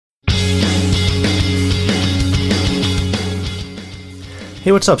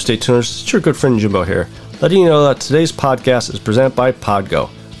Hey, what's up, Stay Tuners? It's your good friend Jimbo here, letting you know that today's podcast is presented by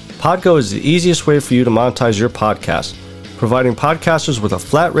Podgo. Podgo is the easiest way for you to monetize your podcast, providing podcasters with a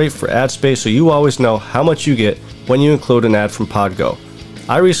flat rate for ad space so you always know how much you get when you include an ad from Podgo.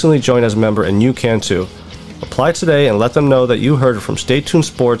 I recently joined as a member and you can too. Apply today and let them know that you heard it from Stay Tuned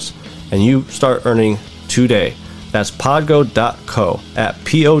Sports and you start earning today. That's podgo.co at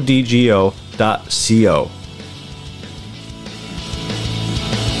podgo.co.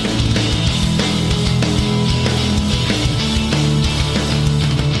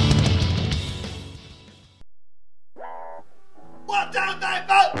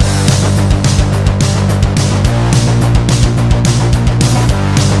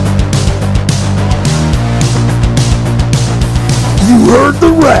 You heard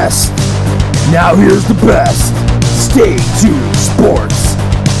the rest. Now here's the best Stay Tuned Sports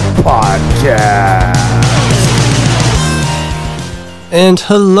Podcast. And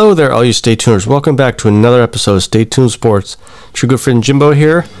hello there, all you Stay Tuners. Welcome back to another episode of Stay Tuned Sports. It's your good friend Jimbo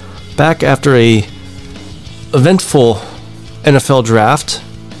here, back after a eventful NFL draft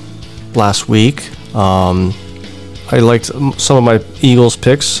last week. I liked some of my Eagles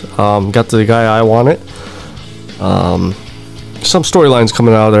picks. Got the guy I wanted. Some storylines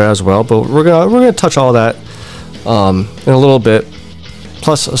coming out of there as well, but we're gonna touch all that in a little bit.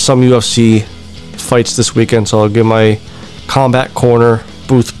 Plus some UFC fights this weekend, so I'll give my Combat Corner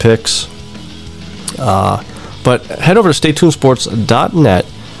booth picks. But head over to staytunesports.net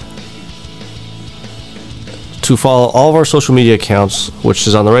to follow all of our social media accounts, which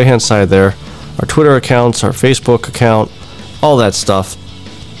is on the right hand side there. Our Twitter accounts, our Facebook account, all that stuff,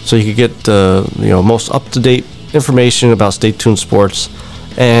 so you can get the most up to date information about Stay Tuned Sports.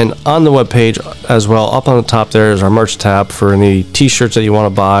 And on the webpage as well, up on the top there is our merch tab for any t-shirts that you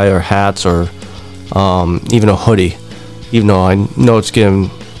want to buy, or hats, or even a hoodie. Even though I know it's getting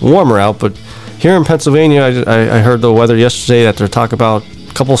warmer out, but here in Pennsylvania, I heard the weather yesterday that they're talking about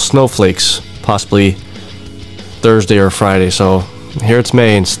a couple snowflakes possibly Thursday or Friday. So here it's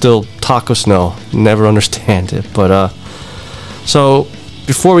May and still talk of snow. Never understand it. But so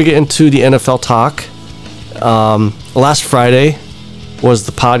before we get into the NFL talk, last Friday was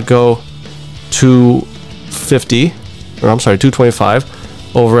the Podgo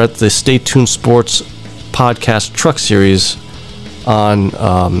 225 over at the Stay Tuned Sports Podcast Truck Series on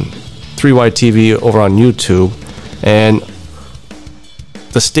 3YTV over on YouTube. And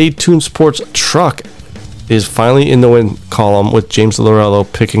the Stay Tuned Sports truck is finally in the win column, with James Lorello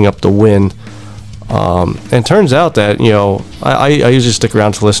picking up the win. And turns out that, I usually stick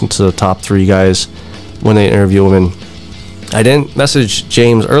around to listen to the top three guys when they interview him, and I didn't message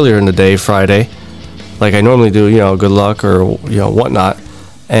James earlier in the day, Friday, like I normally do, good luck or whatnot,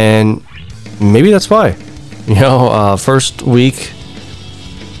 and maybe that's why. First week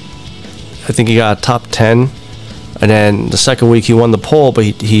I think he got a top 10, and then the second week he won the poll, but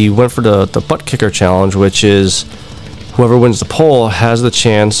he went for the butt kicker challenge, which is whoever wins the poll has the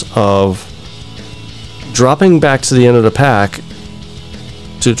chance of dropping back to the end of the pack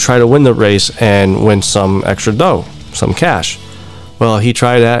to try to win the race and win some extra dough, some cash. Well, he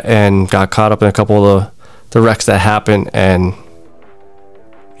tried that and got caught up in a couple of the wrecks that happened, and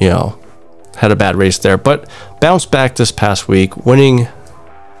had a bad race there, but bounced back this past week, winning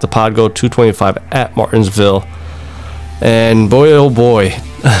the Podgo 225 at Martinsville. And boy, oh boy,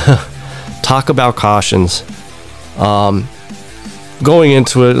 talk about cautions. Going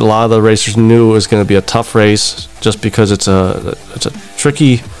into it, a lot of the racers knew it was going to be a tough race, just because it's a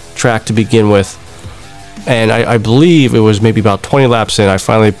tricky track to begin with. And I believe it was maybe about 20 laps in, I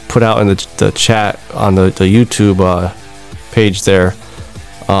finally put out in the chat on the YouTube page there,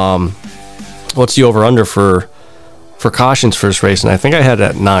 what's the over-under for cautions for this race, and I think I had it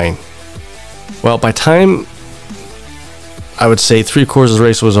at 9. Well, by time I would say 3/4 of the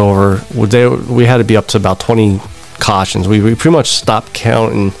race was over, we had to be up to about 20 cautions. We pretty much stopped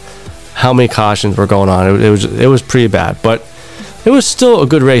counting how many cautions were going on. It was pretty bad, but it was still a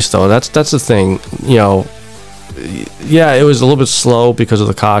good race though. That's the thing. Yeah, it was a little bit slow because of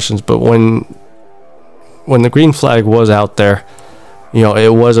the cautions, but when the green flag was out there,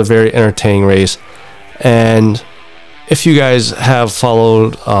 it was a very entertaining race. And if you guys have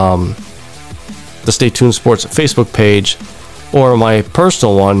followed the Stay Tuned Sports Facebook page or my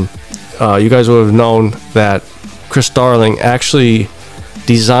personal one, you guys would have known that Chris Darling actually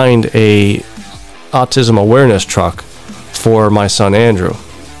designed a autism awareness truck for my son Andrew,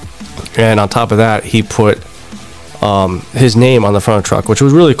 and on top of that he put his name on the front of the truck, which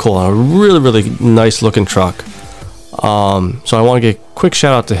was really cool. A really nice looking truck. So I want to give a quick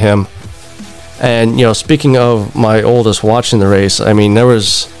shout out to him. And, speaking of my oldest watching the race, I mean,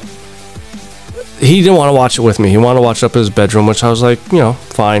 he didn't want to watch it with me. He wanted to watch it up in his bedroom, which I was like,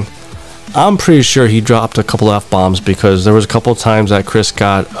 fine. I'm pretty sure he dropped a couple F-bombs because there was a couple of times that Chris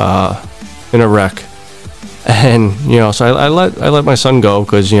got in a wreck. And, so I let my son go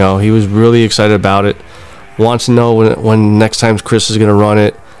because, he was really excited about it. Wants to know when next time Chris is going to run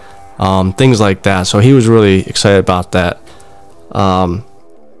it. Things like that. So he was really excited about that.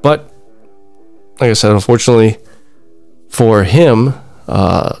 But, like I said, unfortunately for him,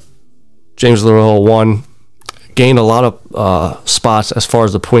 James Lorello won, gained a lot of spots as far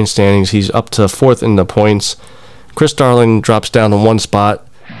as the point standings. He's up to 4th in the points. Chris Darling drops down to 1 spot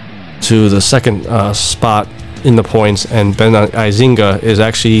to the 2nd spot in the points, and Ben Izinga is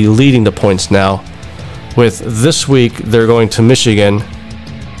actually leading the points now. With this week, they're going to Michigan,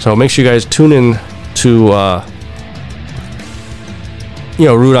 so make sure you guys tune in to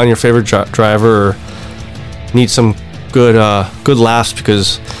root on your favorite driver, or need some good laughs,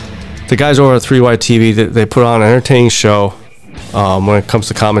 because the guys over at 3Y TV, they put on an entertaining show when it comes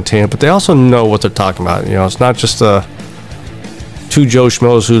to commentating, but they also know what they're talking about. It's not just two Joe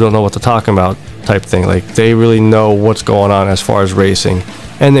Schmoes who don't know what they're talking about type thing. Like, they really know what's going on as far as racing,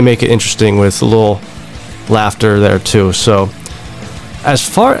 and they make it interesting with a little laughter there too. So as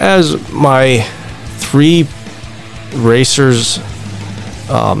far as my 3 racers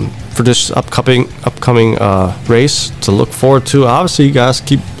for this upcoming race to look forward to, obviously you guys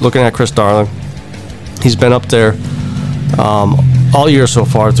keep looking at Chris Darling. He's been up there all year so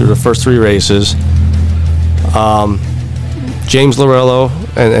far through the first 3 races. James Lorello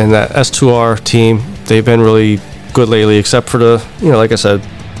and that S2R team, they've been really good lately, except for the, like I said,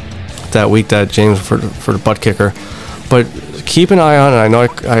 that week that James for the butt kicker. But keep an eye on it. I know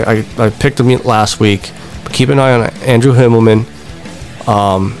I picked him last week, but keep an eye on Andrew Himmelman.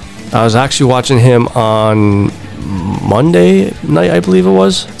 I was actually watching him on Monday night, I believe it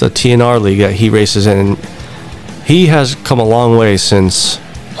was, the TNR league that he races in. And he has come a long way since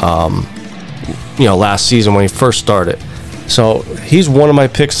last season when he first started. So he's one of my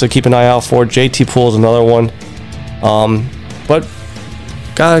picks to keep an eye out for. JT Poole is another one. But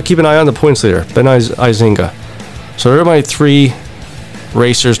gotta keep an eye on the points leader, Ben Izinga. So they're my 3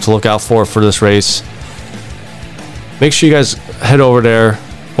 racers to look out for this race. Make sure you guys head over to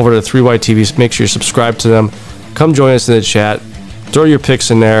 3Y TV. Make sure you subscribe to them. Come join us in the chat. Throw your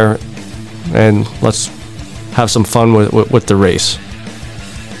picks in there, and let's have some fun with the race.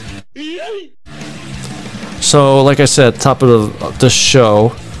 So, like I said, top of the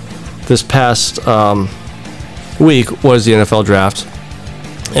show, this past week was the NFL draft.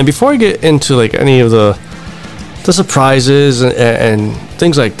 And before I get into any of the surprises and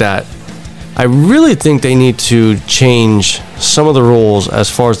things like that, I really think they need to change some of the rules as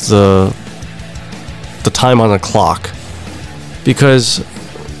far as the time on the clock. Because,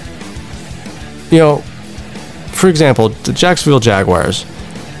 for example, the Jacksonville Jaguars,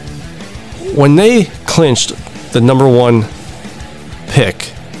 when they clinched the number 1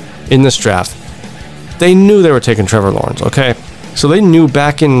 pick in this draft, they knew they were taking Trevor Lawrence, okay? So they knew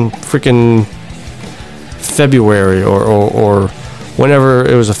back in freaking February or whenever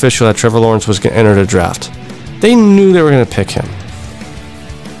it was official that Trevor Lawrence was going to enter the draft. They knew they were going to pick him.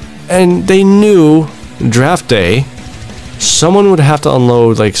 And they knew draft day, someone would have to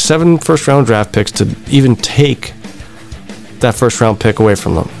unload 7 first-round draft picks to even take that first-round pick away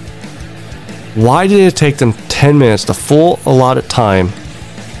from them. Why did it take them 10 minutes, the full allotted time,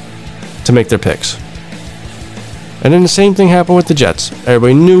 to make their picks? And then the same thing happened with the Jets.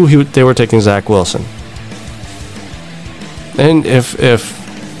 Everybody knew they were taking Zach Wilson. And if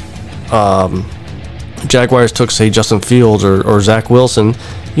Jaguars took, say, Justin Fields or Zach Wilson,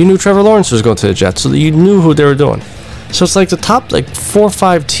 you knew Trevor Lawrence was going to the Jets, so that you knew who they were doing. So it's the top 4 or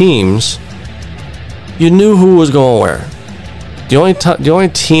 5 teams, you knew who was going where. The only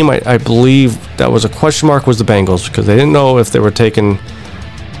team I believe that was a question mark was the Bengals, because they didn't know if they were taking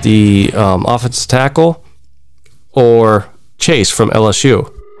the offensive tackle or Chase from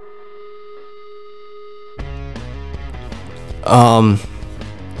LSU.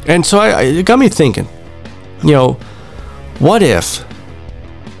 And so it got me thinking, what if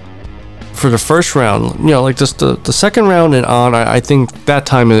for the first round, just the second round and on, I think that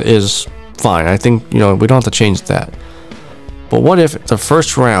time is fine. I think, we don't have to change that. But what if the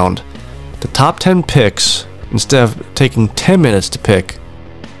first round, the top 10 picks, instead of taking 10 minutes to pick,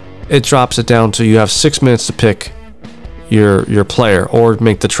 it drops it down to you have 6 minutes to pick your player or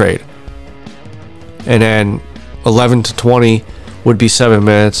make the trade. And then 11 to 20 would be 7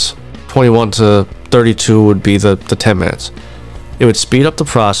 minutes, 21 to 32 would be the 10 minutes. it would speed up the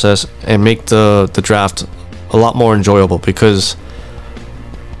process and make the draft a lot more enjoyable, because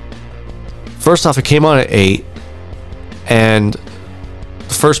first off, it came on at 8, and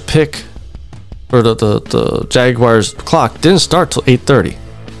the first pick, or the Jaguars clock, didn't start till 8:30.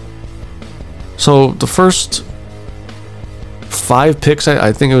 So the first 5 picks,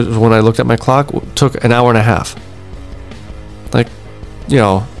 I think it was when I looked at my clock, took an hour and a half. Like,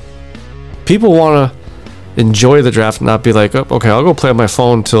 people want to enjoy the draft and not be like, oh, okay, I'll go play on my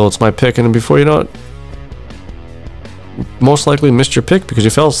phone till it's my pick, and then before you know it, most likely missed your pick because you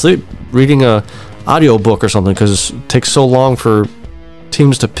fell asleep reading a audio book or something, because it takes so long for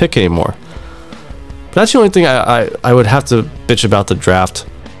teams to pick anymore. But that's the only thing I would have to bitch about the draft.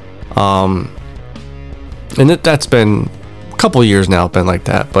 And that's been a couple years now, been like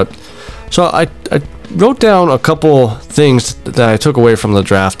that. But so I wrote down a couple things that I took away from the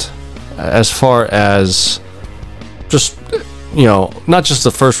draft, as far as just, not just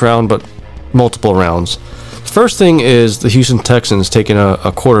the first round, but multiple rounds. The first thing is the Houston Texans taking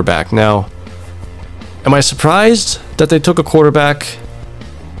a quarterback. Now, am I surprised that they took a quarterback?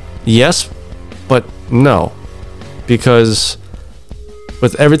 Yes, but no. Because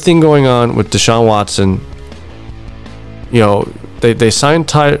with everything going on with Deshaun Watson, they signed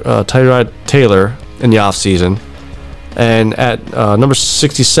Tyrod Taylor in the offseason, and at number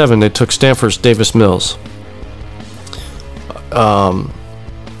 67, they took Stanford's Davis Mills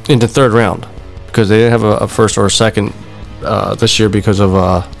in the third round, because they didn't have a first or a second this year because of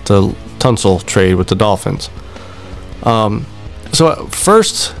the Tunsil trade with the Dolphins. So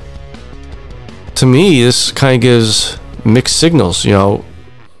first, to me, this kind of gives mixed signals.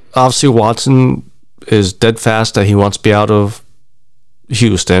 Obviously Watson is dead fast that he wants to be out of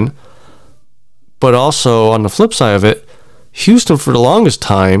Houston, but also on the flip side of it, Houston for the longest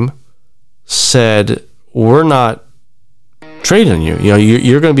time said, we're not trading you.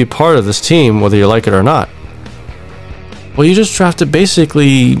 You're going to be part of this team whether you like it or not. Well, you just drafted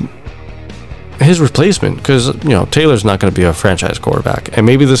basically his replacement, because Taylor's not going to be a franchise quarterback, and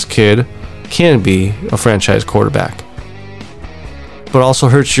maybe this kid can be a franchise quarterback, but also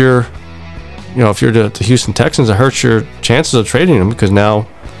hurts your, if you're the Houston Texans, it hurts your chances of trading him, because now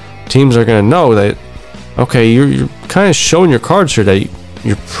teams are going to know that, okay, you're kind of showing your cards here that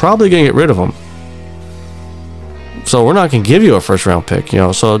you're probably going to get rid of him, so we're not going to give you a first round pick.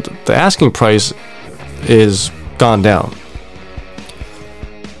 So the asking price is gone down.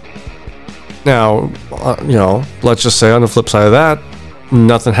 Now, let's just say on the flip side of that,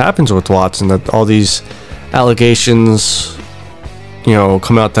 nothing happens with Watson, that all these allegations,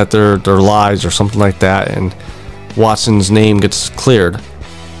 come out that they're lies or something like that, and Watson's name gets cleared.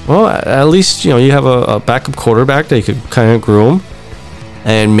 Well, at least, you have a backup quarterback that you could kind of groom,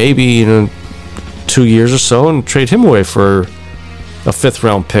 and maybe 2 years or so, and trade him away for a 5th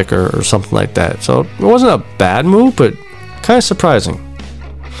round pick or something like that. So it wasn't a bad move, but kind of surprising.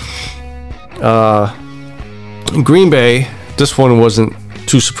 Green Bay, this one wasn't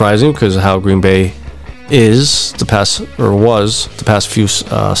too surprising because of how Green Bay was the past few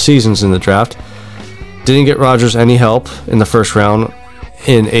seasons in the draft. Didn't get Rodgers any help in the first round,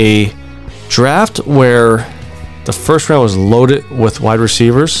 in a draft where the first round was loaded with wide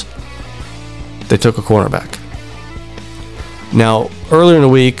receivers. They took a cornerback. Now, earlier in the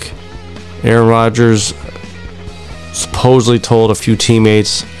week, Aaron Rodgers supposedly told a few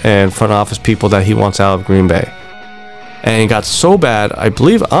teammates and front office people that he wants out of Green Bay. And it got so bad, I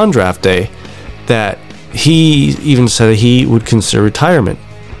believe on draft day, that he even said he would consider retirement.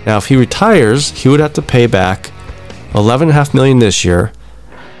 Now, if he retires, he would have to pay back $11.5 million this year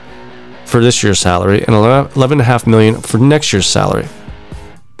for this year's salary, and $11.5 million for next year's salary.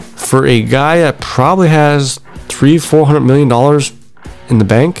 For a guy that probably has $400 million in the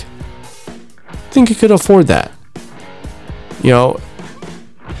bank, I think he could afford that.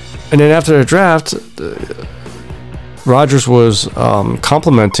 And then after the draft, Rodgers was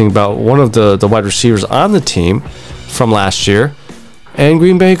complimenting about one of the wide receivers on the team from last year, and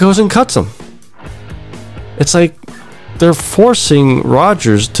Green Bay goes and cuts him. It's like they're forcing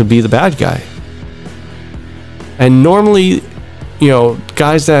Rodgers to be the bad guy. And normally,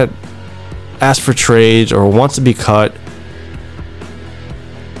 guys that ask for trades or wants to be cut,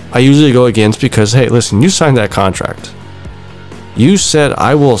 I usually go against, because, hey, listen, you signed that contract. You said,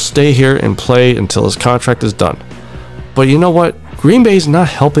 I will stay here and play until his contract is done. But you know what? Green Bay's not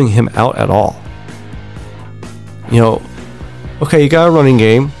helping him out at all. Okay, you got a running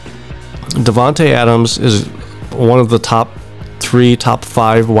game. Davante Adams is one of the top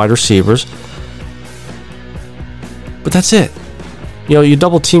 5 wide receivers. But that's it. You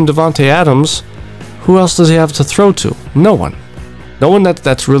double team Davante Adams, who else does he have to throw to? No one. No one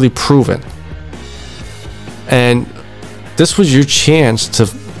that's really proven. And this was your chance to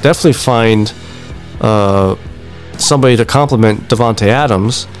definitely find somebody to complement Davante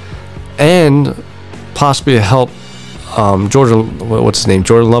Adams and possibly to help Jordan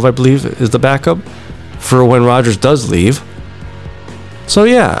Love, I believe, is the backup for when Rodgers does leave. So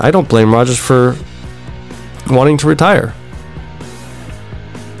yeah, I don't blame Rodgers for wanting to retire.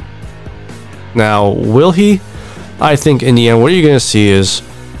 Now, will he? I think in the end, what you're going to see is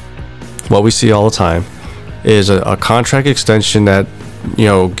what we see all the time is a contract extension that, you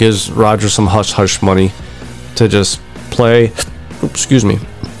know, gives Rodgers some hush-hush money to just play.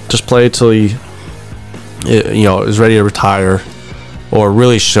 Just play till he, you know, is ready to retire, or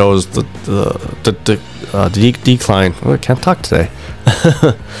really shows the decline. Oh, I can't talk today.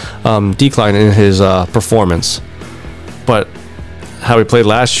 Decline in his performance. But how he played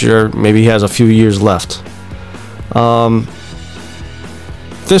last year, maybe he has a few years left.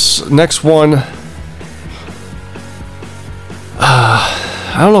 This next one,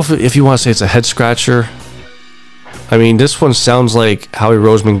 I don't know if you want to say it's a head scratcher. I mean, this one sounds like Howie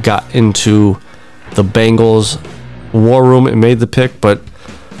Roseman got into the Bengals war room and made the pick, but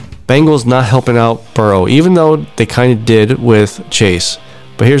Bengals not helping out Burrow, even though they kind of did with Chase.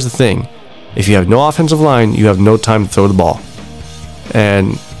 But here's the thing. If you have no offensive line, you have no time to throw the ball.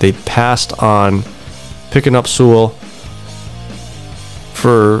 And they passed on picking up Sewell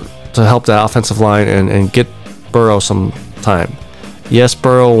to help that offensive line and get Burrow some time. Yes,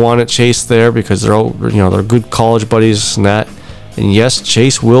 Burrow wanted Chase there because they're good college buddies and that. And yes,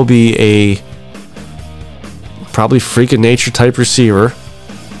 Chase will be a probably freak of nature type receiver.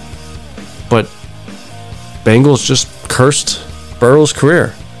 But Bengals just cursed Burrow's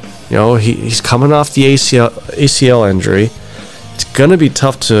career. You know, he's coming off the ACL injury. It's going to be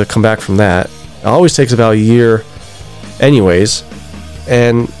tough to come back from that. It always takes about a year anyways.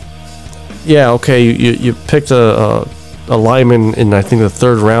 And yeah, okay, you picked a lineman in, I think, the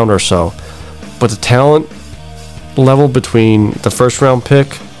third round or so. But the talent level between the first round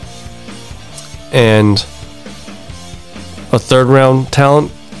pick and a third round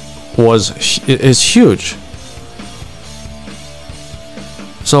talent is huge.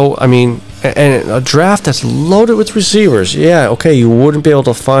 So, I mean, and a draft that's loaded with receivers. Yeah, okay, you wouldn't be able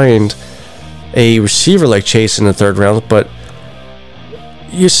to find a receiver like Chase in the third round, but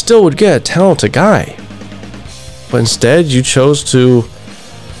you still would get a talented guy. But instead, you chose to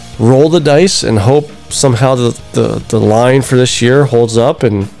roll the dice and hope somehow the line for this year holds up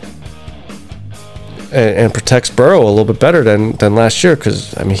and protects Burrow a little bit better than last year.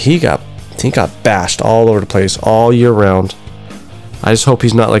 Because, I mean, he got bashed all over the place all year round. I just hope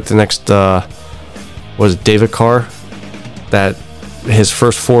he's not like the next, David Carr, that his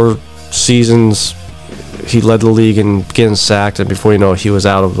first 4 seasons he led the league in getting sacked, and before you know it, he was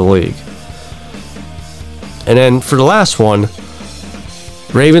out of the league. And then for the last one,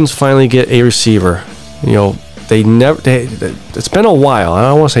 Ravens finally get a receiver. You know, it's been a while. I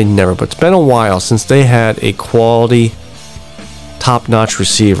don't want to say never, but it's been a while since they had a quality, top-notch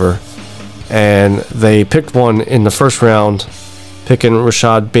receiver. And they picked one in the first round, picking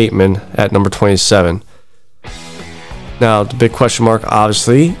Rashad Bateman at number 27. Now, the big question mark,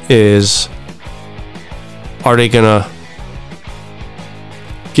 obviously, is are they going to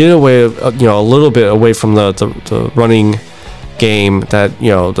get away, a little bit away from the running game that,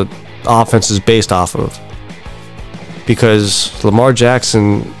 the offense is based off of? Because Lamar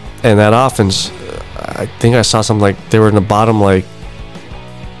Jackson and that offense, I think I saw something like they were in the bottom, like,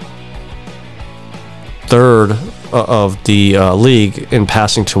 third of the league in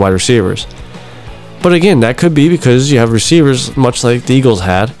passing to wide receivers. But again, that could be because you have receivers much like the Eagles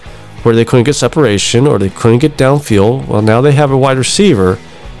had, where they couldn't get separation or they couldn't get downfield. Well, now they have a wide receiver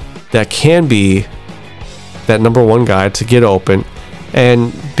that can be that number one guy to get open.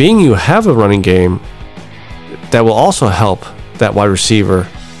 And being you have a running game, that will also help that wide receiver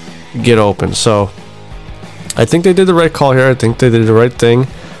get open. So I think they did the right call here. I think they did the right thing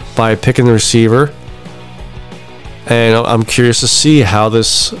by picking the receiver. And I'm curious to see how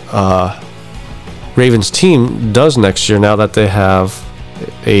this Ravens team does next year now that they have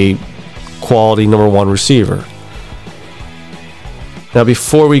a quality number one receiver. Now,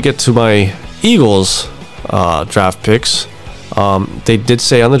 before we get to my Eagles draft picks, they did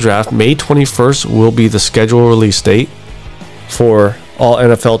say on the draft, May 21st will be the schedule release date for all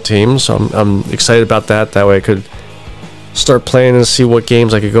NFL teams. So I'm excited about that. That way I could start playing and see what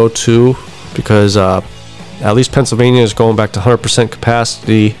games I could go to, because at least Pennsylvania is going back to 100%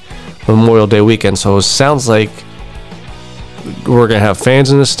 capacity Memorial Day weekend. So it sounds like we're going to have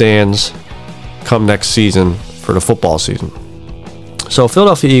fans in the stands come next season for the football season. So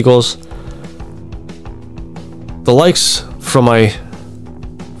Philadelphia Eagles, the likes from the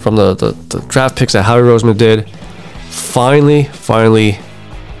draft picks that Howie Roseman did, finally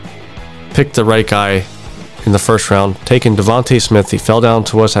picked the right guy in the first round, taking Devontae Smith. He fell down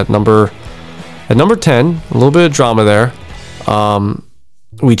to us at number 10. A little bit of drama there.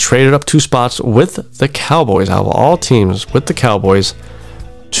 We traded up 2 spots with the Cowboys, out of all teams, with the Cowboys,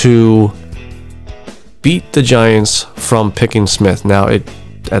 to beat the Giants from picking Smith. Now,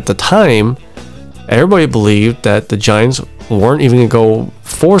 at the time, everybody believed that the Giants weren't even going to go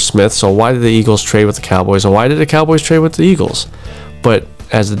for Smith, so why did the Eagles trade with the Cowboys, and why did the Cowboys trade with the Eagles? But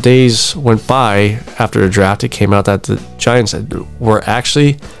as the days went by after the draft, it came out that the Giants were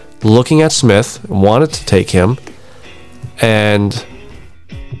actually looking at Smith, wanted to take him, and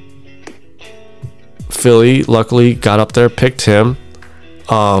Philly luckily got up there, picked him.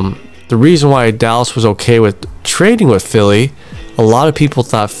 The reason why Dallas was okay with trading with Philly, a lot of people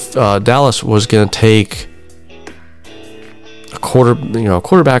thought Dallas was going to take a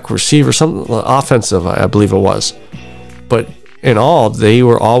quarterback, receiver, something offensive, I believe it was. But in all, they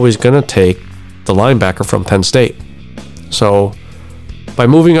were always going to take the linebacker from Penn State. So by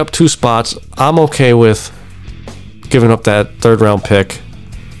moving up 2 spots, I'm okay with giving up that 3rd round pick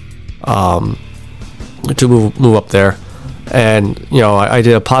to move up there. And I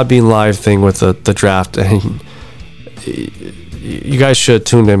did a Podbean Live thing with the draft, and you guys should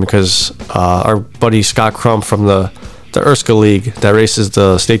tune in because our buddy Scott Crum from the Erska League that races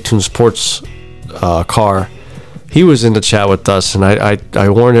the State Tuned Sports car, he was in the chat with us, and I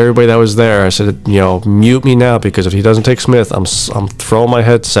warned everybody that was there. I said, mute me now, because if he doesn't take Smith, I'm throwing my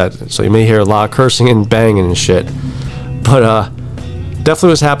headset. So you may hear a lot of cursing and banging and shit. But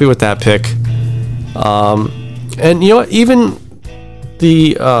definitely was happy with that pick. And even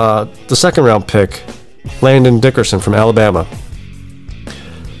the 2nd round pick, Landon Dickerson from Alabama.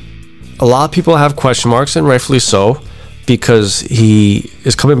 A lot of people have question marks, and rightfully so, because he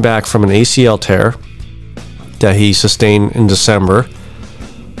is coming back from an ACL tear that he sustained in December.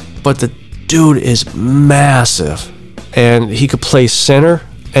 But the dude is massive, and he could play center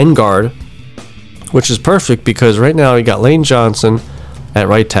and guard, which is perfect because right now you got Lane Johnson at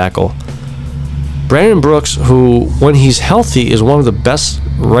right tackle. Brandon Brooks, who, when he's healthy, is one of the best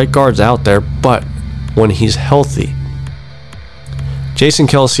right guards out there, but when he's healthy. Jason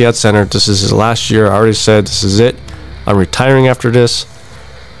Kelce at center. This is his last year. I already said this is it. I'm retiring after this.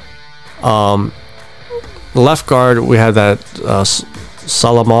 Left guard, we had that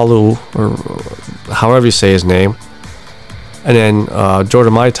Salamalu, or however you say his name. And then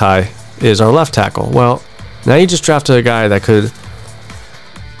Jordan Maitai is our left tackle. Well, now you just drafted a guy that could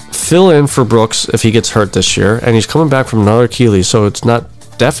fill in for Brooks if he gets hurt this year, and he's coming back from another Achilles, so it's not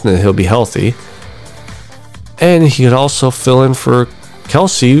definite he'll be healthy. And he could also fill in for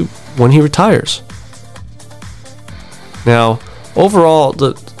Kelce when he retires. Now, overall,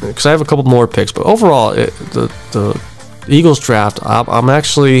 because I have a couple more picks, but overall, the Eagles draft, I'm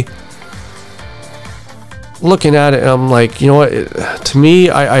actually looking at it, and I'm like, you know what? To me,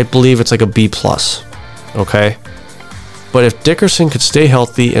 I believe it's like a B+. Okay? But if Dickerson could stay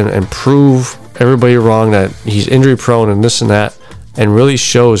healthy and prove everybody wrong that he's injury prone and this and that, and really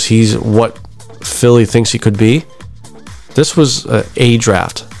shows he's what Philly thinks he could be, this was a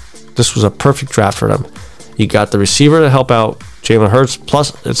draft. This was a perfect draft for them. You got the receiver to help out Jalen Hurts,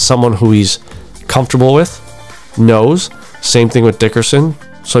 plus it's someone who he's comfortable with, knows. Same thing with Dickerson.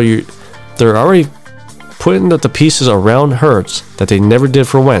 So they're already putting the pieces around Hurts that they never did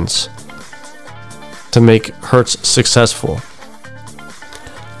for Wentz to make Hurts successful.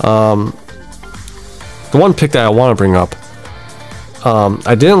 The one pick that I want to bring up,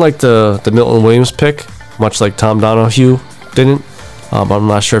 I didn't like the Milton Williams pick, much like Tom Donahue didn't. I'm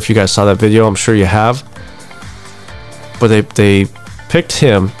not sure if you guys saw that video. I'm sure you have. But they picked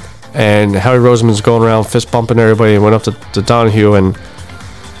him, and Howie Roseman's going around fist bumping everybody, and went up to Donahue and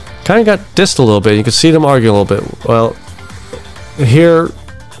kind of got dissed a little bit. You could see them argue a little bit. Well, here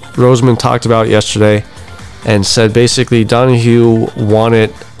Roseman talked about yesterday and said basically Donahue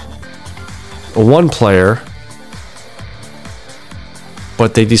wanted one player,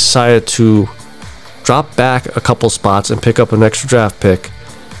 but they decided to drop back a couple spots and pick up an extra draft pick,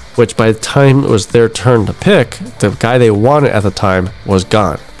 which by the time it was their turn to pick, the guy they wanted at the time was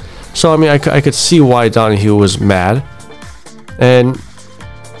gone. So, I mean, I could see why Donahue was mad. And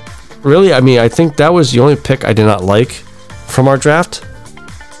really, I mean, I think that was the only pick I did not like from our draft.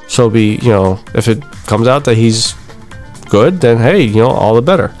 So if it comes out that he's good, then hey, all the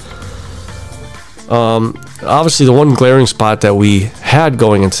better. Obviously, the one glaring spot that we had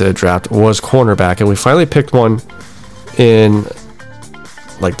going into the draft was cornerback, and we finally picked one in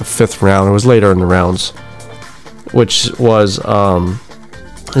like the 5th round. It was later in the rounds, which was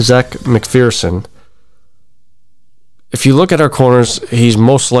Zach McPherson. If you look at our corners, he's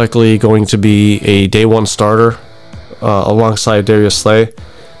most likely going to be a day one starter alongside Darius Slay.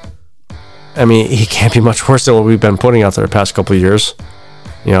 I mean, he can't be much worse than what we've been putting out there the past couple of years.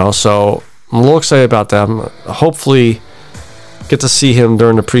 So I'm a little excited about them. Hopefully get to see him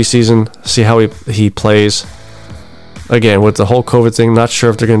during the preseason, see how he plays. Again, with the whole COVID thing, not sure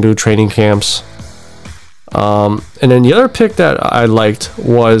if they're going to do training camps. And then the other pick that I liked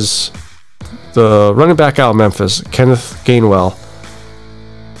was the running back out of Memphis, Kenneth Gainwell,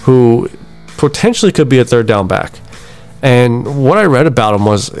 who potentially could be a third down back. And what I read about him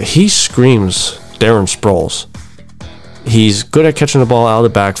was he screams Darren Sproles. He's good at catching the ball out of the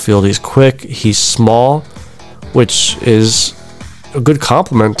backfield. He's quick. He's small, which is a good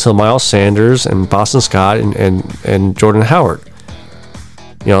compliment to Miles Sanders and Boston Scott and Jordan Howard.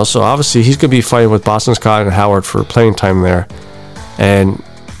 So obviously he's going to be fighting with Boston Scott and Howard for playing time there. And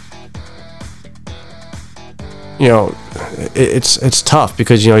it's tough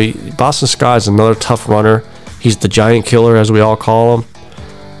because Boston Scott is another tough runner. He's the giant killer, as we all call him.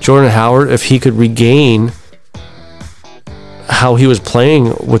 Jordan Howard, if he could regain how he was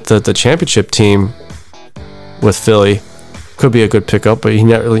playing with the championship team with Philly, could be a good pickup. But he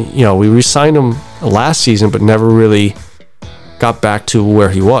never really, we re-signed him last season, but never really got back to where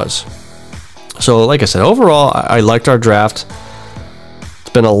he was. So, like I said, overall, I liked our draft.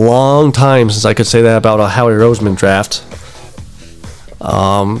 It's been a long time since I could say that about a Howie Roseman draft.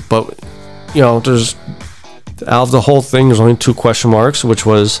 But there's, out of the whole thing, there's only 2 question marks, which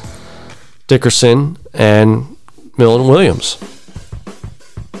was Dickerson and Milton Williams.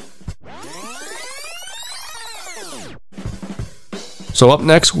 So up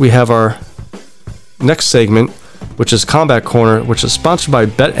next, we have our next segment, which is Combat Corner, which is sponsored by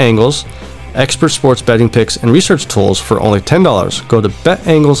BetAngles, expert sports betting picks and research tools for only $10. Go to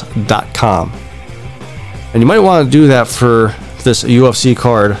betangles.com. And you might want to do that for this UFC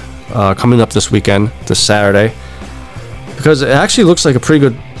card coming up this weekend, this Saturday, because it actually looks like a pretty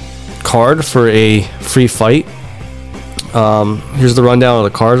good card for a free fight. Here's the rundown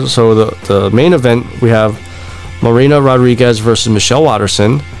of the card. So the main event, we have Marina Rodriguez versus Michelle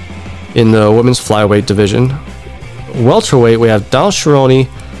Watterson in the women's flyweight division. Welterweight, we have Donald Cerrone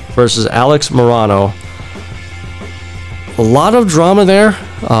versus Alex Morano. A lot of drama there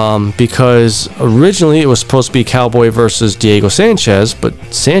because originally it was supposed to be Cowboy versus Diego Sanchez, but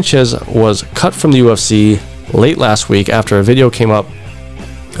Sanchez was cut from the UFC late last week after a video came up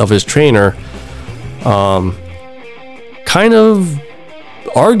of his trainer kind of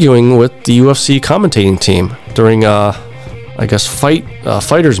arguing with the UFC commentating team during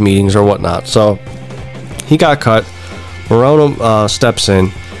fighters meetings or whatnot. So he got cut. Morano steps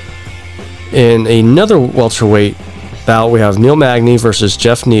in another welterweight bout. We have Neil Magny versus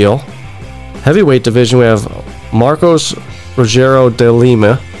Jeff Neal. Heavyweight division, we have Marcos Rogero de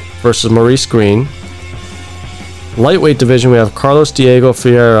Lima versus Maurice Green. Lightweight division, we have Carlos Diego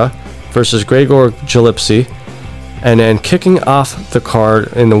Ferreira versus Gregor Gillespie. And then kicking off the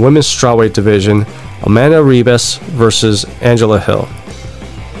card in the women's strawweight division, Amanda Ribas versus Angela Hill.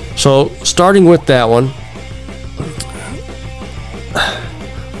 So starting with that one,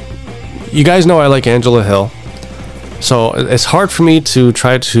 you guys know I like Angela Hill. So it's hard for me to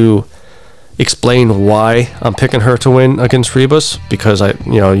try to explain why I'm picking her to win against Ribas, because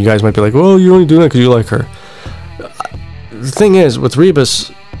you guys might be like, well, you're only doing that because you like her. The thing is, with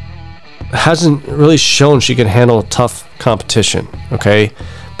Ribas, hasn't really shown she can handle tough competition. Okay,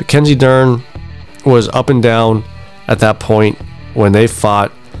 Mackenzie Dern was up and down at that point when they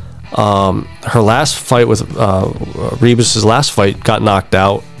fought. Her last fight with Ribas' last fight got knocked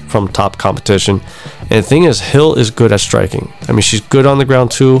out from top competition. And the thing is, Hill is good at striking. I mean, she's good on the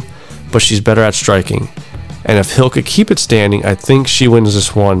ground too, but she's better at striking. And if Hill could keep it standing, I think she wins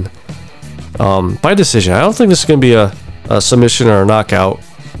this one by decision. I don't think this is going to be a submission or a knockout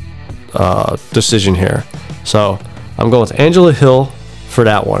decision here. So I'm going with Angela Hill for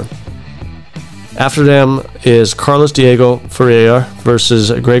that one. After them is Carlos Diego Ferreira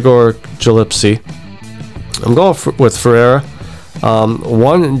versus Gregor Gillespie. I'm going with Ferreira.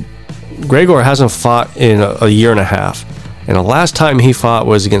 Gregor hasn't fought in a year and a half, and the last time he fought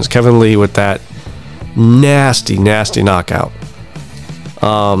was against Kevin Lee with that nasty knockout.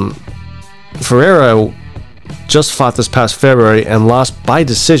 Ferreira just fought this past February and lost by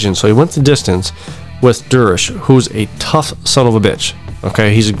decision, so he went the distance with Durish, who's a tough son of a bitch.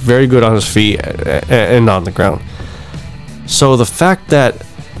 Okay, he's very good on his feet and on the ground. So the fact that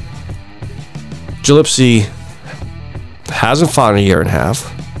Gillespie hasn't fought in a year and a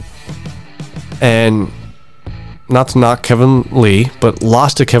half, and not to knock Kevin Lee, but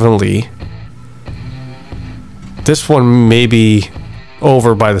lost to Kevin Lee. This one may be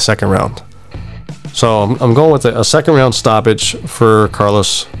over by the second round. So I'm going with a second round stoppage for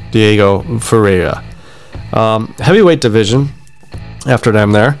Carlos Diego Ferreira. Heavyweight division, after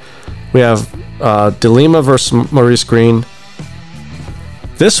them there, we have De Lima versus Maurice Green.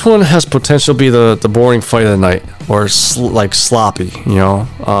 This one has potential to be the boring fight of the night, or like sloppy, you know.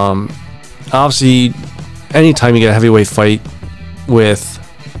 Obviously, anytime you get a heavyweight fight with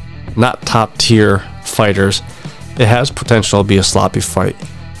not top tier fighters, it has potential to be a sloppy fight.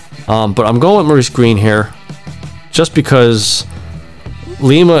 But I'm going with Maurice Green here, just because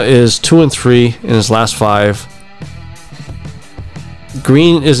Lima is 2-3 in his last 5.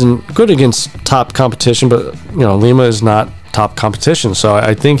 Green isn't good against top competition, but Lima is not top competition, so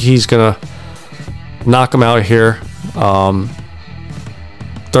I think he's gonna knock him out here.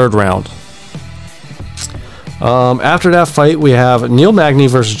 Third round. After that fight, we have Neil Magny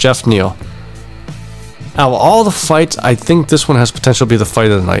versus Jeff Neal. Out of all the fights, I think this one has potential to be the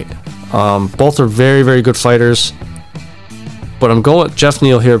fight of the night. Both are very, very good fighters, but I'm going with Jeff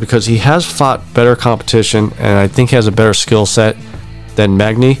Neal here because he has fought better competition, and I think he has a better skill set than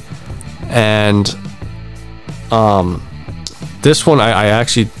Magny. And this one, I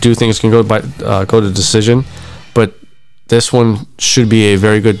actually do think it's going to go to decision, but this one should be a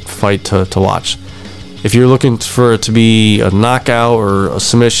very good fight to watch. If you're looking for it to be a knockout or a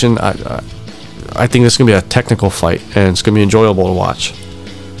submission, I think this is going to be a technical fight, and it's going to be enjoyable to watch.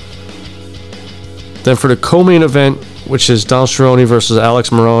 Then for the co-main event, which is Donald Cerrone versus Alex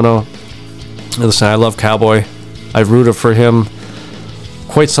Morono. Listen, I love Cowboy. I've rooted for him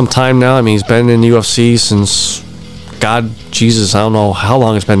quite some time now. I mean, he's been in the UFC since, God, Jesus, I don't know how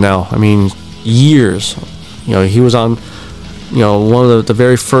long it's been now. I mean, years. He was on, one of the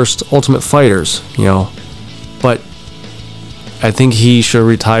very first Ultimate Fighters, But I think he should have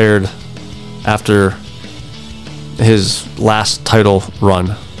retired after his last title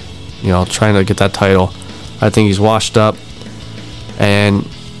run, trying to get that title. I think he's washed up, and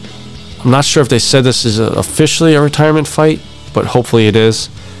I'm not sure if they said this is officially a retirement fight, but hopefully it is.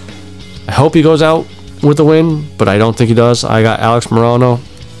 I hope he goes out with a win, but I don't think he does. I got Alex Morono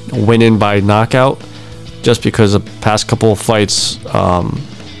winning by knockout, just because the past couple of fights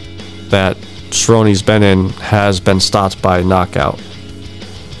that Cerrone's been in has been stopped by knockout.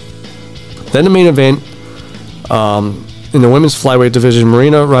 Then the main event, in the women's flyweight division,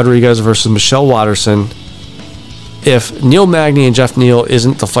 Marina Rodriguez versus Michelle Watterson. If Neil Magny and Jeff Neal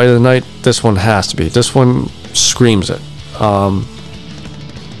isn't the fight of the night, this one has to be. This one screams it.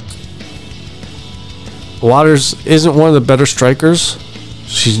 Waters isn't one of the better strikers.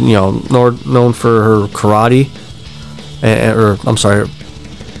 She's known for her karate,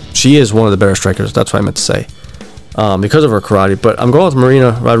 she is one of the better strikers. That's what I meant to say, because of her karate. But I'm going with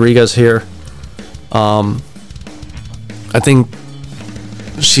Marina Rodriguez here. I think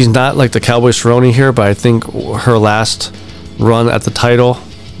she's not like the Cowboy Cerrone here, but I think her last run at the title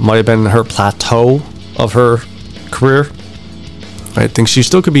might have been her plateau of her career. I think she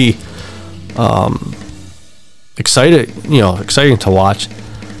still could be exciting to watch,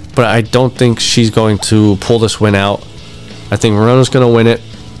 but I don't think she's going to pull this win out. I think Morono's going to win it.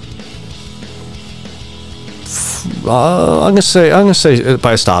 I'm gonna say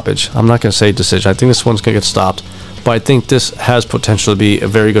by a stoppage. I'm not gonna say decision. I think this one's gonna get stopped, but I think this has potential to be a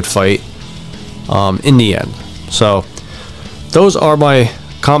very good fight in the end. So those are my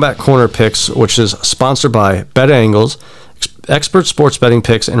Combat Corner picks, which is sponsored by BetAngles, expert sports betting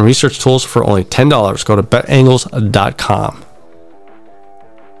picks and research tools for only $10. Go to betangles.com.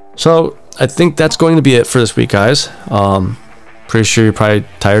 So I think that's going to be it for this week, guys. Pretty sure you're probably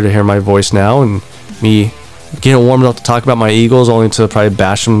tired of hearing my voice now and me getting warmed up to talk about my Eagles, only to probably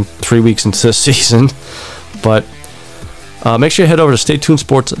bash them 3 weeks into the season. But make sure you head over to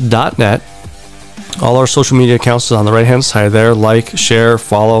staytunesports.net. All our social media accounts is on the right hand side there. Like, share,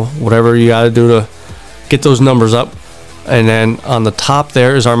 follow, whatever you got to do to get those numbers up. And then on the top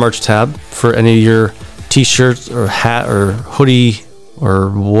there is our merch tab for any of your t-shirts or hat or hoodie or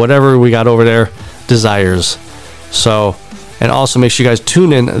whatever we got over there desires. So, and also make sure you guys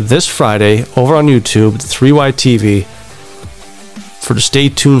tune in this Friday over on YouTube, 3Y TV, for the Stay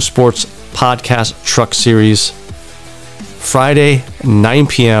Tuned Sports Podcast Truck Series, Friday, 9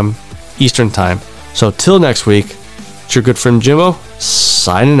 p.m. Eastern Time. So till next week, it's your good friend Jimbo,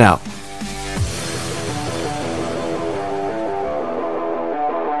 signing out.